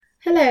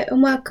Hello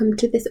and welcome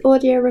to this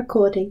audio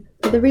recording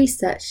for the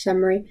research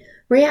summary,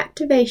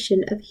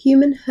 Reactivation of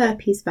Human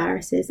Herpes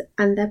Viruses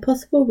and Their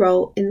Possible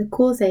Role in the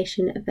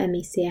Causation of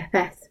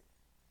ME/CFS.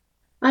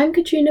 I'm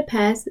Katrina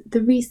Pears,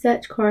 the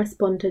research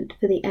correspondent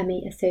for the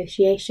ME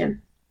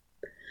Association.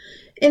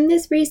 In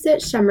this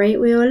research summary,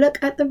 we will look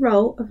at the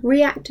role of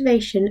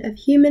reactivation of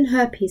human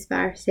herpes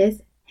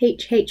viruses,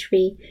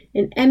 HHV,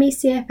 in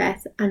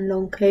ME/CFS and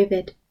Long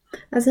Covid,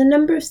 as a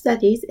number of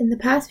studies in the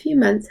past few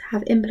months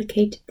have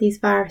implicated these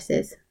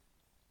viruses.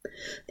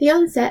 The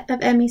onset of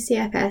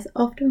ME/CFS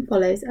often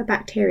follows a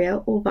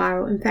bacterial or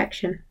viral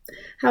infection.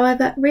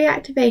 However,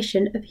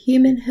 reactivation of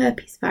human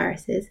herpes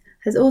viruses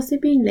has also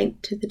been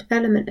linked to the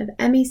development of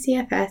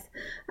ME/CFS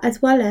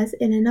as well as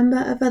in a number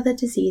of other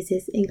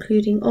diseases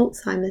including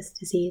Alzheimer's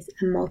disease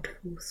and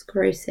multiple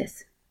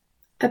sclerosis.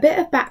 A bit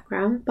of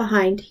background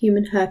behind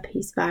human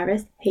herpes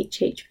virus,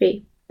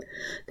 HHV.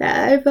 There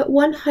are over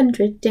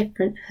 100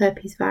 different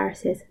herpes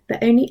viruses,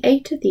 but only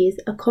 8 of these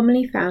are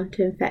commonly found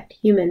to infect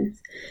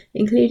humans,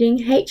 including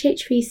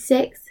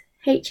HHV6,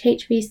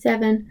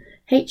 HHV7,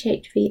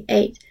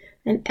 HHV8,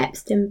 and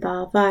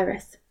Epstein-Barr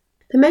virus.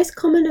 The most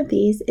common of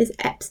these is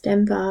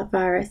Epstein-Barr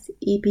virus,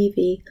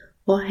 EBV,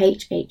 or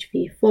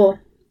HHV4.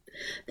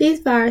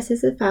 These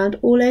viruses are found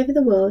all over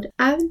the world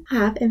and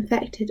have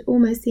infected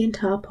almost the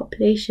entire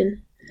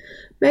population.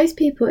 Most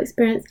people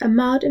experience a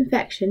mild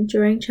infection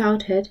during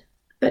childhood,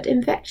 but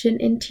infection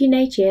in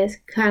teenage years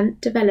can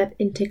develop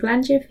into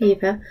glandular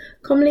fever,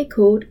 commonly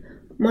called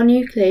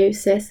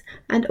mononucleosis,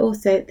 and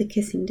also the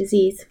kissing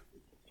disease.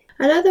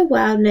 Another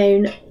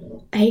well-known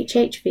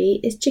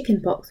HHV is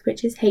chickenpox,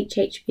 which is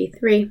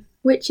HHV3,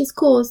 which is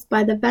caused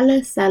by the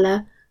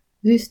varicella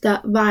zoster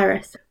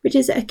virus, which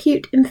is an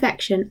acute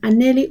infection and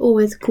nearly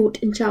always caught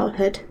in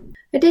childhood.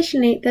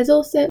 Additionally, there's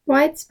also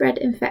widespread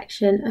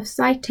infection of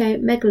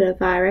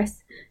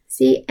cytomegalovirus,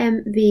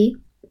 CMV,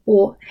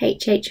 or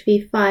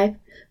HHV5,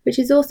 which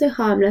is also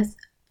harmless.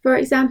 For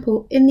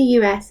example, in the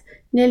US,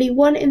 nearly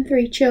 1 in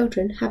 3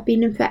 children have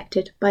been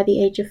infected by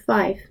the age of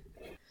 5.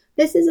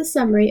 This is a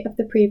summary of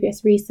the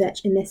previous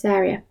research in this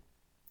area.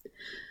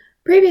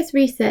 Previous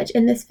research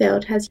in this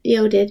field has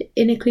yielded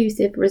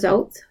inconclusive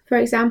results. For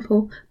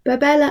example,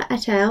 Barbella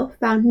et al.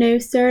 Found no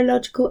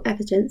serological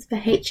evidence for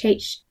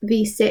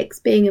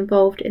HHV6 being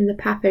involved in the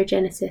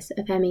pathogenesis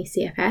of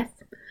ME/CFS.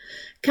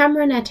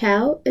 Cameron et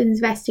al.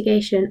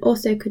 Investigation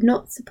also could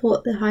not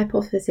support the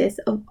hypothesis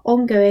of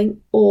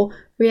ongoing or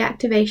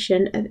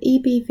reactivation of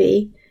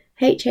EBV,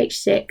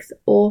 HH6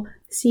 or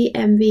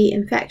CMV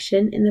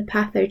infection in the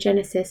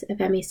pathogenesis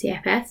of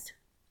ME/CFS.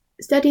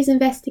 Studies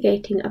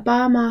investigating a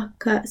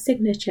biomarker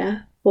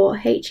signature for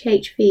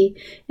HHV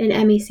in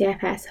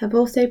ME/CFS have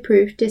also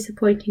proved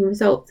disappointing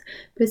results,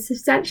 with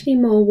substantially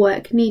more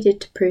work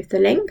needed to prove the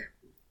link.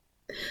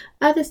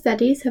 Other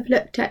studies have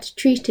looked at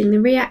treating the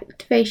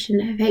reactivation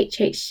of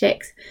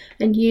HH6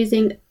 and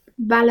using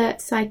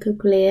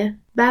valganciclovir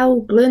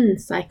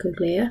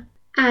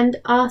and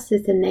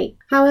artesunate.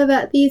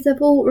 However, these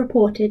have all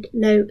reported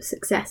no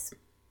success.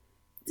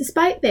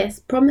 Despite this,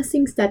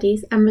 promising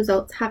studies and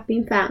results have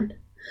been found.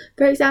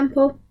 For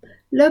example,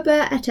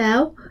 Lober et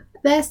al.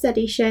 Their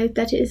study showed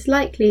that it is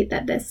likely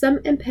that there's some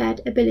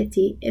impaired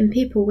ability in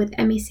people with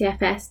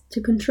ME/CFS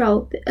to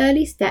control the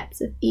early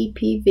steps of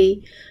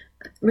EBV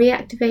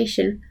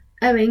reactivation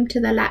owing to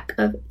the lack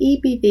of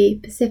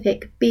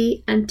EBV-specific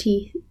B and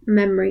T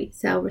memory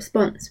cell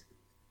response.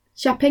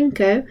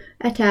 Shapenko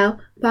et al.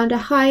 Found a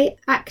high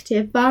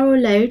active viral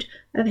load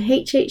of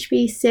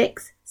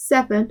HHV6,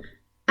 7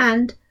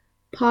 and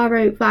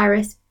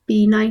parvovirus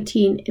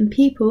B19 in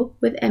people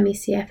with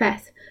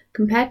ME/CFS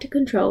compared to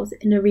controls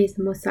in a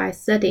reasonable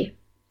sized study.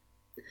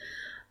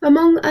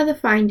 Among other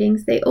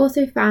findings, they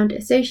also found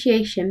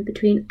association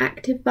between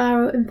active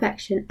viral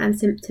infection and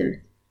symptoms.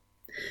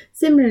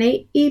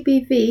 Similarly,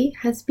 EBV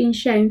has been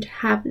shown to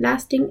have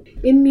lasting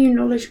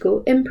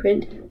immunological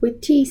imprint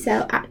with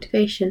T-cell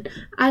activation,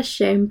 as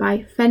shown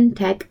by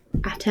Fenteg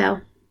et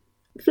al.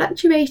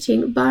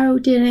 Fluctuating viral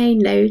DNA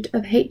load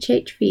of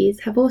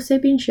HHVs have also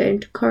been shown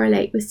to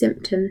correlate with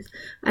symptoms,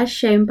 as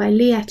shown by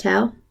Lee et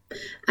al.,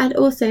 and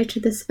also to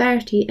the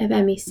severity of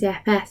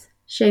ME/CFS,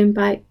 shown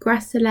by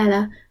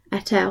Grassalella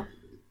et al.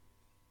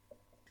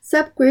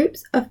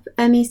 Subgroups of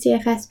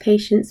ME/CFS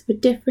patients with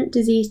different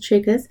disease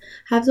triggers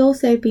have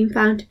also been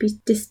found to be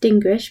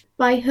distinguished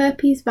by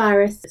herpes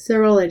virus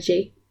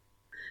serology.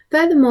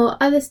 Furthermore,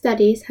 other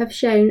studies have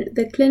shown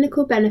the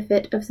clinical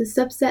benefit of the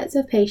subsets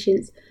of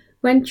patients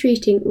when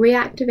treating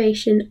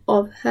reactivation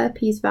of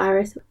herpes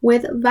virus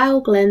with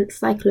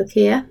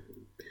valganciclovir.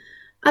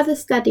 Other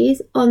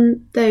studies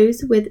on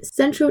those with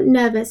central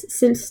nervous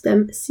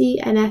system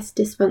CNS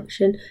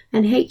dysfunction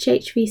and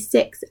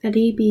HHV6 and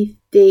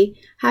EBV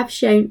have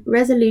shown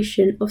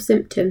resolution of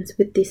symptoms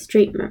with this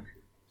treatment.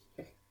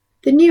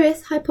 The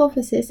newest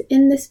hypothesis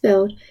in this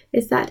field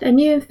is that a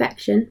new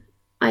infection,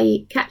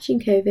 i.e. catching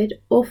COVID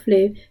or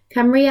flu,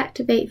 can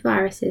reactivate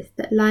viruses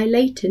that lie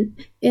latent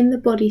in the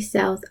body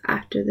cells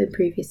after the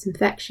previous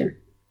infection.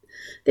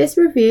 This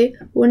review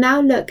will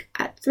now look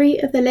at 3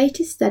 of the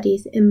latest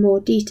studies in more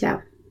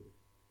detail.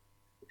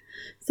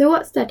 So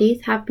what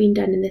studies have been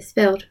done in this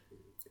field?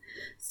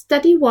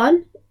 Study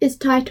 1 is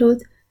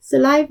titled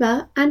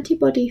Saliva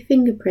Antibody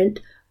Fingerprint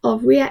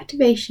of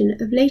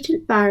Reactivation of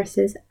Latent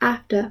Viruses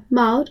After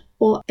Mild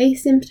or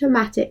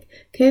Asymptomatic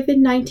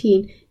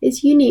COVID-19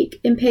 is unique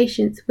in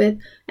patients with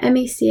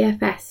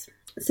ME/CFS.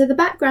 So the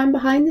background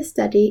behind the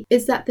study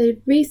is that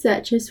the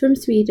researchers from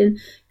Sweden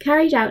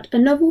carried out a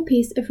novel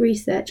piece of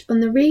research on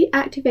the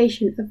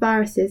reactivation of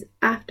viruses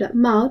after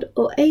mild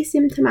or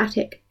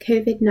asymptomatic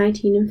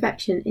COVID-19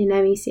 infection in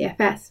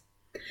ME/CFS.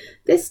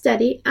 This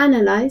study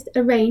analysed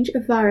a range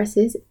of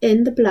viruses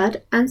in the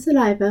blood and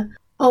saliva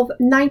of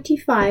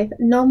 95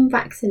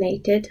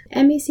 non-vaccinated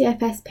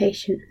ME/CFS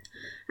patients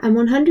and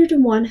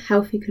 101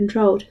 healthy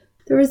controlled.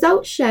 The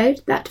results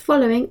showed that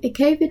following a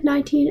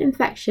COVID-19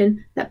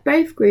 infection that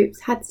both groups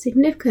had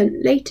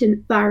significant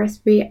latent virus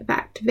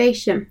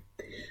reactivation,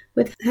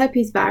 with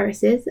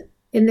herpesviruses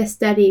in this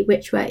study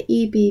which were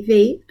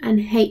EBV and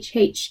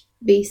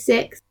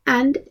HHV6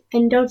 and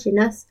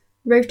endogenous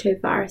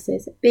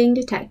rotaviruses being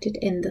detected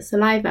in the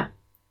saliva.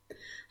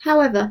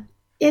 However,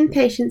 in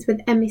patients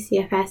with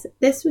ME/CFS,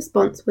 this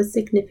response was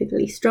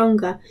significantly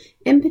stronger.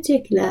 In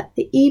particular,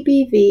 the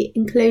EBV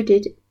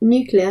included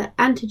nuclear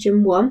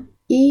antigen 1,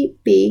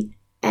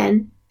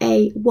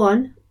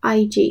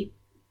 EBNA1-IG.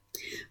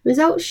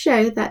 Results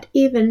show that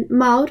even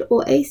mild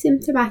or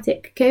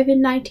asymptomatic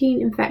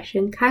COVID-19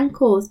 infection can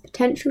cause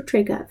potential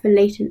trigger for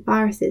latent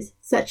viruses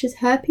such as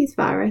herpes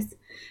virus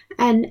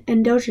and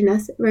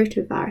endogenous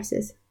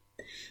rotaviruses,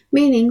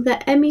 meaning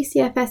that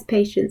ME/CFS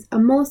patients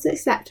are more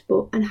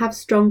susceptible and have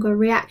stronger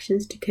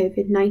reactions to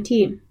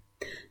COVID-19.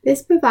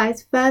 This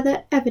provides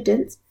further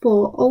evidence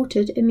for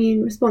altered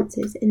immune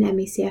responses in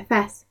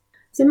ME/CFS.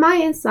 So my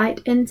insight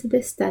into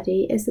this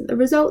study is that the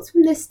results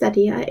from this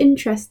study are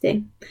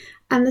interesting,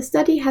 and the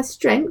study has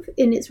strength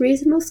in its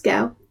reasonable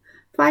scale.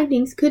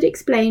 Findings could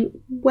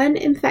explain when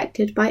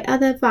infected by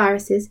other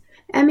viruses,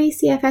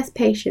 ME/CFS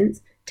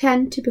patients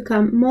tend to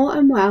become more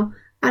unwell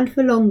and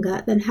for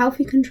longer than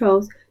healthy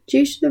controls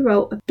due to the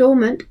role of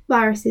dormant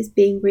viruses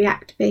being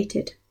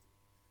reactivated.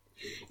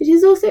 It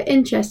is also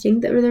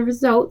interesting that the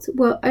results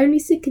were only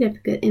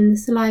significant in the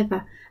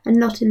saliva and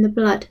not in the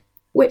blood,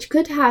 which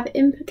could have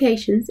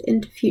implications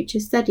into future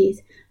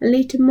studies and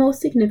lead to more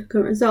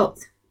significant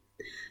results.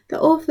 The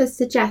authors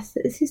suggest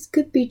that this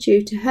could be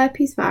due to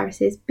herpes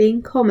viruses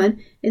being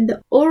common in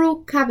the oral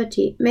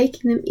cavity,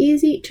 making them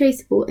easily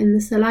traceable in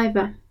the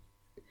saliva.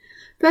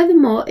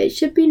 Furthermore, it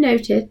should be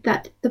noted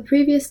that the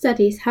previous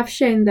studies have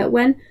shown that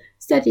when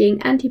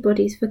studying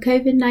antibodies for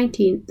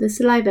COVID-19, the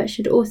saliva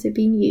should also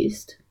be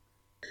used.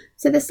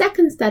 So the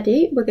second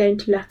study we're going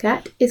to look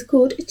at is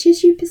called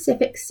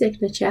Tissue-Specific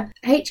Signature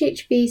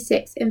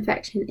HHV6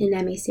 Infection in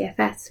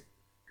ME/CFS.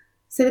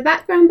 So the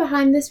background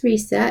behind this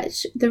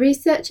research, the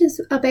researchers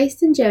are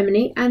based in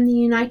Germany and the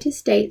United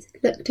States,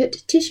 looked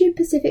at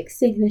tissue-specific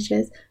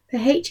signatures for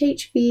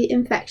HHV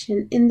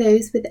infection in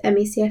those with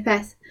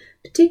ME/CFS,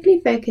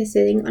 particularly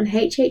focusing on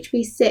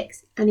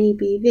HHV6 and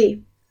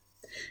EBV.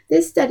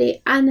 This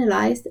study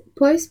analysed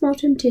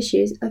post-mortem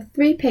tissues of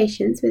 3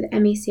 patients with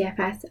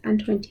ME/CFS and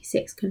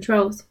 26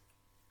 controls.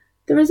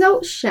 The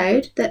results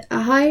showed that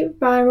a high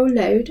viral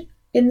load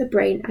in the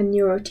brain and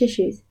neural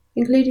tissues,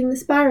 including the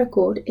spiral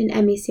cord in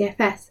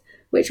ME/CFS,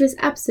 which was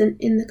absent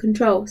in the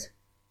controls.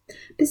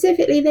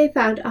 Specifically, they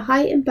found a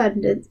high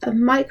abundance of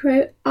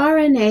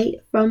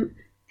microRNA from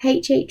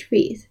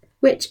HHVs,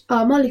 which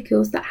are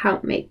molecules that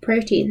help make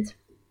proteins.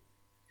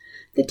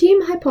 The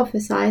team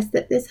hypothesized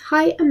that this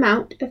high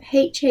amount of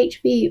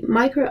HHV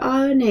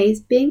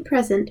microRNAs being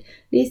present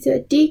leads to a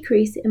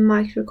decrease in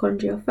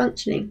mitochondrial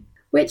functioning,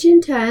 which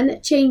in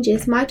turn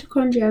changes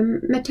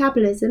mitochondrial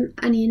metabolism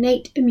and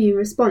innate immune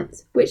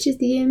response, which is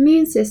the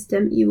immune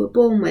system you were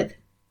born with.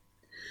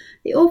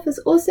 The authors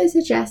also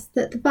suggest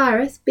that the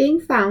virus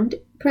being found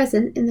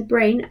present in the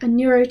brain and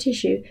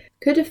neurotissue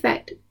could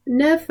affect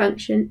nerve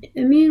function,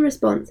 immune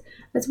response,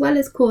 as well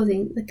as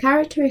causing the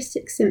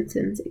characteristic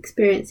symptoms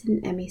experienced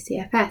in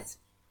ME/CFS.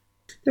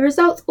 The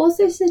results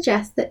also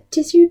suggest that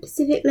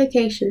tissue-specific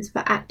locations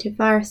for active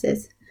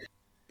viruses.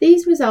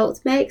 These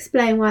results may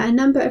explain why a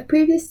number of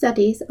previous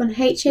studies on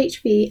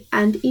HHV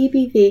and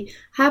EBV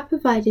have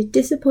provided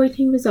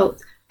disappointing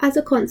results as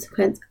a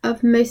consequence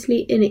of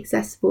mostly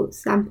inaccessible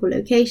sample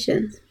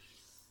locations.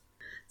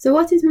 So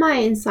what is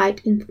my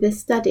insight into this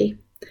study?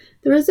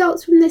 The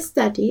results from this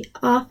study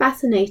are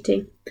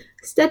fascinating.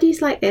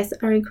 Studies like this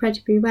are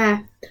incredibly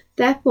rare.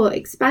 Therefore,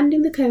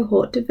 expanding the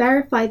cohort to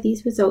verify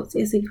these results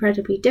is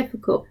incredibly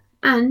difficult,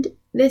 and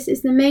this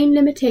is the main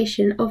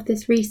limitation of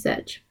this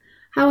research.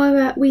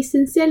 However, we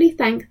sincerely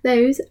thank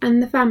those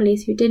and the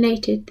families who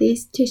donated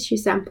these tissue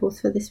samples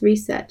for this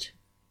research.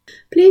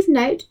 Please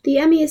note, the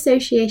ME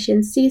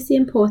Association sees the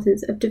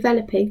importance of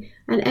developing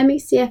an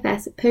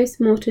ME/CFS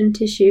post-mortem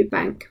tissue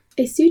bank.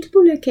 A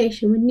suitable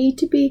location would need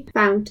to be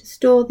found to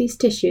store these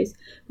tissues,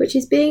 which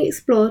is being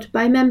explored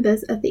by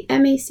members of the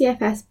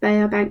ME/CFS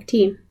Biobank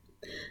team.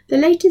 The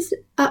latest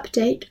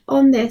update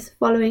on this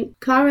following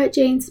Cara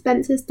Jane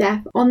Spencer's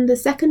death on the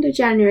 2nd of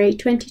January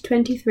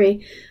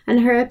 2023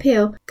 and her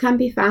appeal can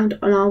be found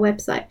on our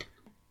website.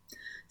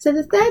 So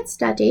the third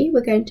study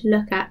we're going to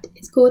look at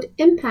is called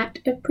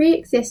Impact of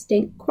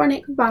Pre-Existing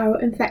Chronic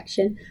Viral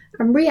Infection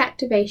and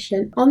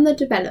Reactivation on the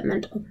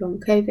Development of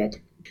Long Covid.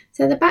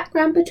 So the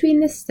background between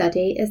this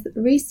study is that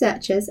the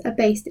researchers are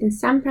based in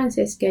San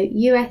Francisco,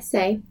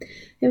 USA,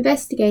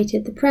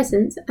 investigated the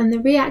presence and the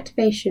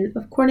reactivation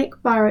of chronic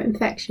viral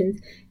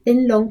infections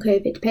in long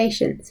COVID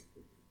patients.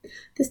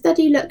 The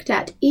study looked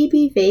at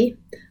EBV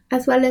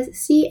as well as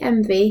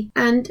CMV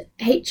and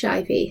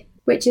HIV,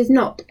 which is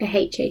not a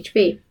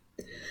HHV.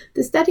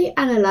 The study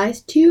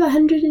analysed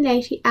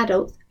 280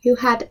 adults who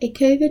had a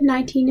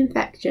COVID-19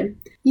 infection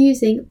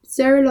using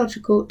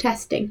serological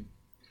testing,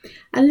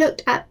 and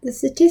looked at the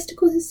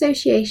statistical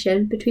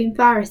association between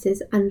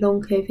viruses and long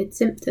COVID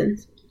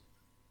symptoms.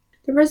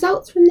 The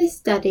results from this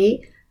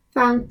study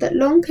found that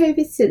long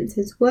COVID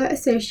symptoms were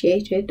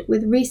associated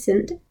with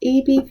recent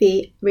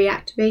EBV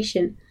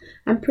reactivation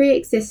and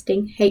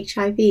pre-existing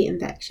HIV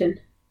infection.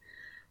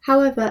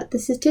 However, the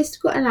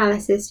statistical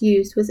analysis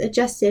used was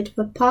adjusted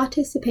for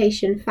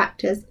participation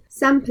factors,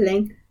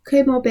 sampling,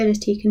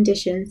 comorbidity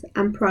conditions,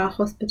 and prior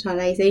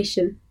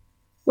hospitalisation.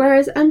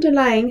 Whereas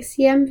underlying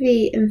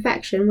CMV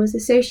infection was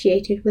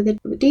associated with a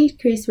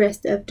decreased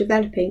risk of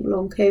developing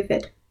long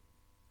COVID.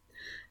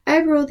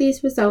 Overall,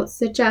 these results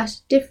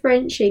suggest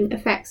differentiating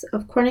effects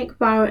of chronic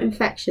viral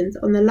infections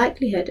on the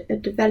likelihood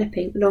of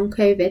developing long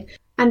COVID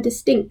and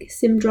distinct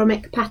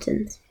syndromic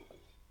patterns.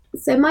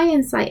 So my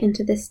insight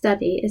into this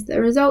study is that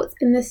the results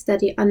in this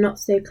study are not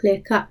so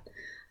clear-cut,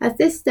 as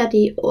this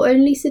study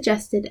only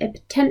suggested a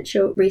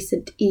potential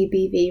recent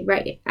EBV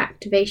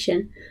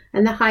reactivation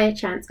and the higher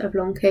chance of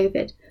long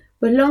COVID,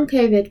 with long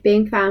COVID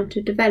being found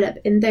to develop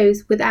in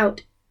those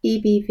without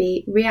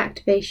EBV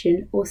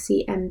reactivation or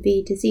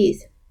CMV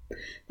disease.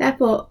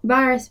 Therefore,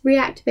 virus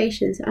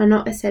reactivations are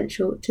not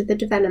essential to the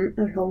development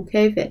of long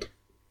COVID.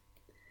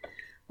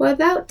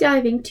 Without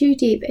diving too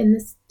deep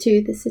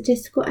into the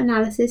statistical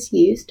analysis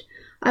used,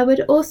 I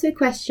would also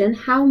question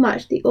how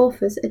much the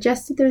authors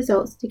adjusted the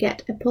results to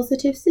get a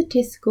positive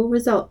statistical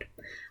result,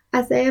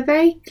 as they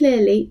very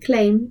clearly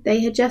claim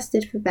they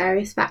adjusted for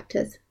various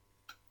factors.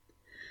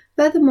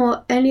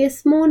 Furthermore, only a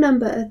small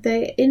number of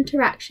the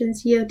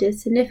interactions yielded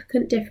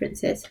significant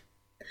differences.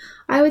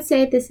 I would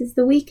say this is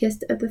the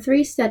weakest of the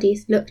 3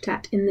 studies looked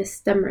at in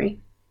this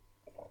summary.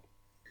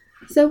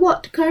 So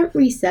what current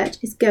research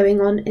is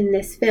going on in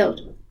this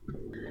field?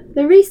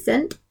 The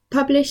recent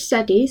published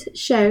studies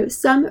show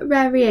some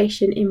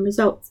variation in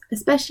results,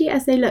 especially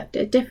as they looked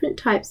at different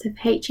types of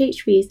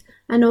HHVs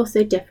and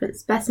also different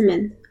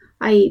specimens,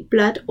 i.e.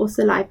 blood or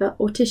saliva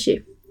or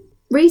tissue.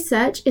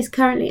 Research is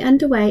currently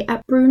underway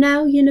at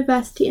Brunel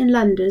University in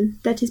London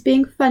that is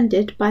being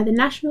funded by the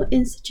National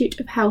Institute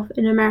of Health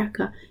in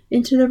America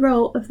into the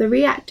role of the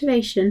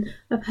reactivation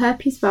of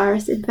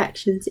herpesvirus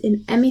infections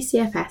in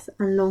ME/CFS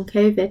and long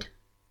COVID.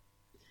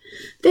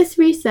 This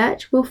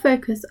research will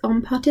focus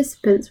on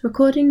participants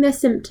recording their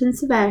symptom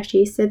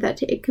severity so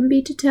that it can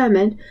be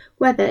determined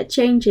whether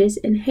changes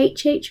in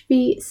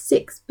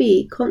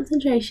HHV6B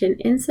concentration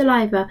in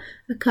saliva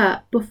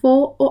occur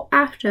before or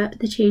after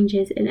the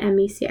changes in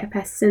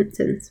ME/CFS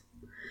symptoms.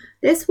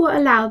 This will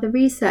allow the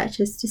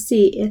researchers to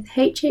see if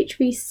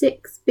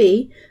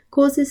HHV6B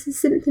causes the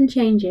symptom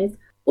changes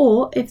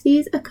or if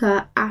these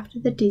occur after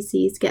the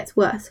disease gets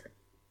worse.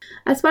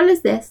 As well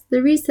as this,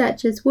 the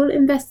researchers will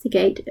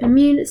investigate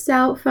immune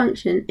cell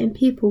function in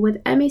people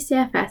with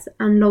ME/CFS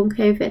and long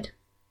COVID,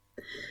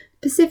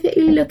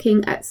 specifically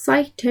looking at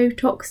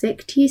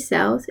cytotoxic T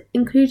cells,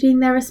 including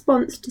their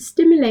response to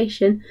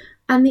stimulation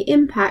and the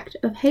impact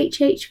of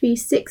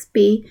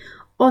HHV6B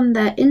on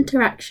their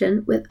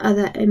interaction with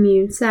other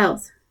immune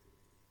cells.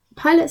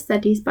 Pilot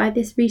studies by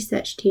this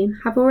research team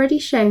have already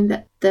shown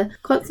that the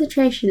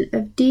concentration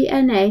of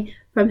DNA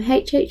from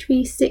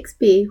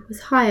HHV6B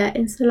was higher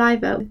in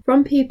saliva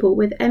from people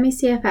with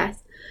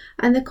ME/CFS,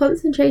 and the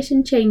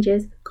concentration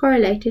changes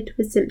correlated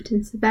with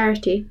symptom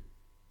severity.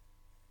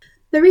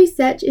 The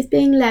research is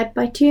being led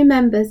by 2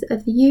 members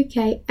of the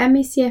UK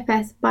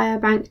ME/CFS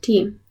Biobank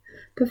team,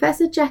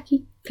 Professor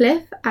Jackie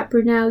Cliff at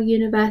Brunel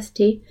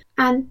University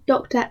and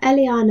Dr.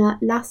 Eliana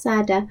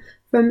Lasada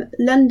from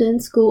London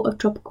School of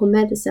Tropical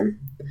Medicine.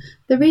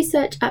 The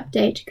research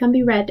update can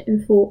be read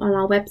in full on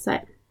our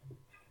website.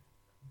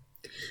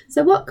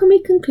 So what can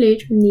we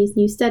conclude from these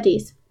new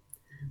studies?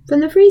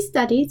 From the 3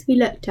 studies we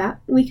looked at,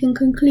 we can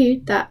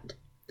conclude that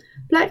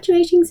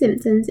fluctuating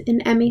symptoms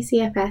in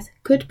ME/CFS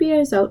could be a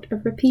result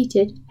of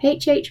repeated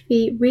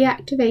HHV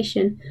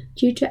reactivation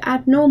due to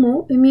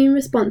abnormal immune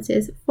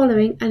responses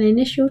following an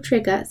initial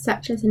trigger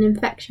such as an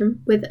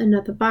infection with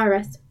another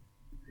virus.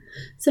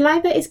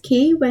 Saliva is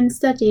key when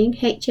studying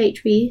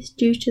HHVs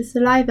due to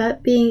saliva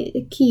being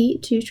a key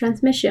to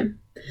transmission,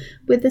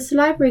 with the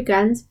salivary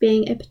glands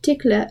being a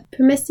particular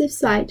permissive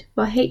site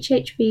for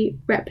HHV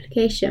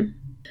replication.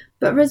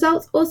 But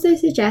results also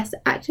suggest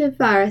active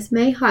virus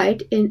may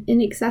hide in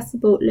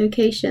inaccessible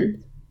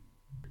locations.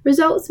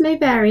 Results may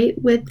vary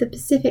with the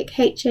specific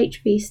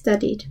HHV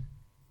studied.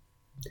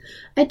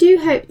 I do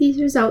hope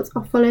these results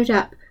are followed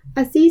up,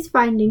 as these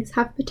findings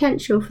have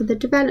potential for the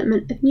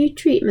development of new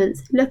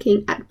treatments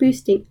looking at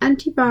boosting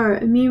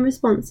antiviral immune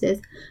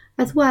responses,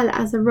 as well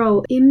as a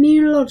role in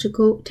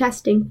immunological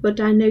testing for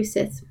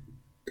diagnosis.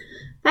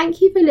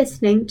 Thank you for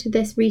listening to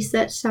this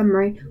research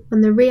summary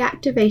on the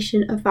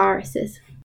reactivation of viruses.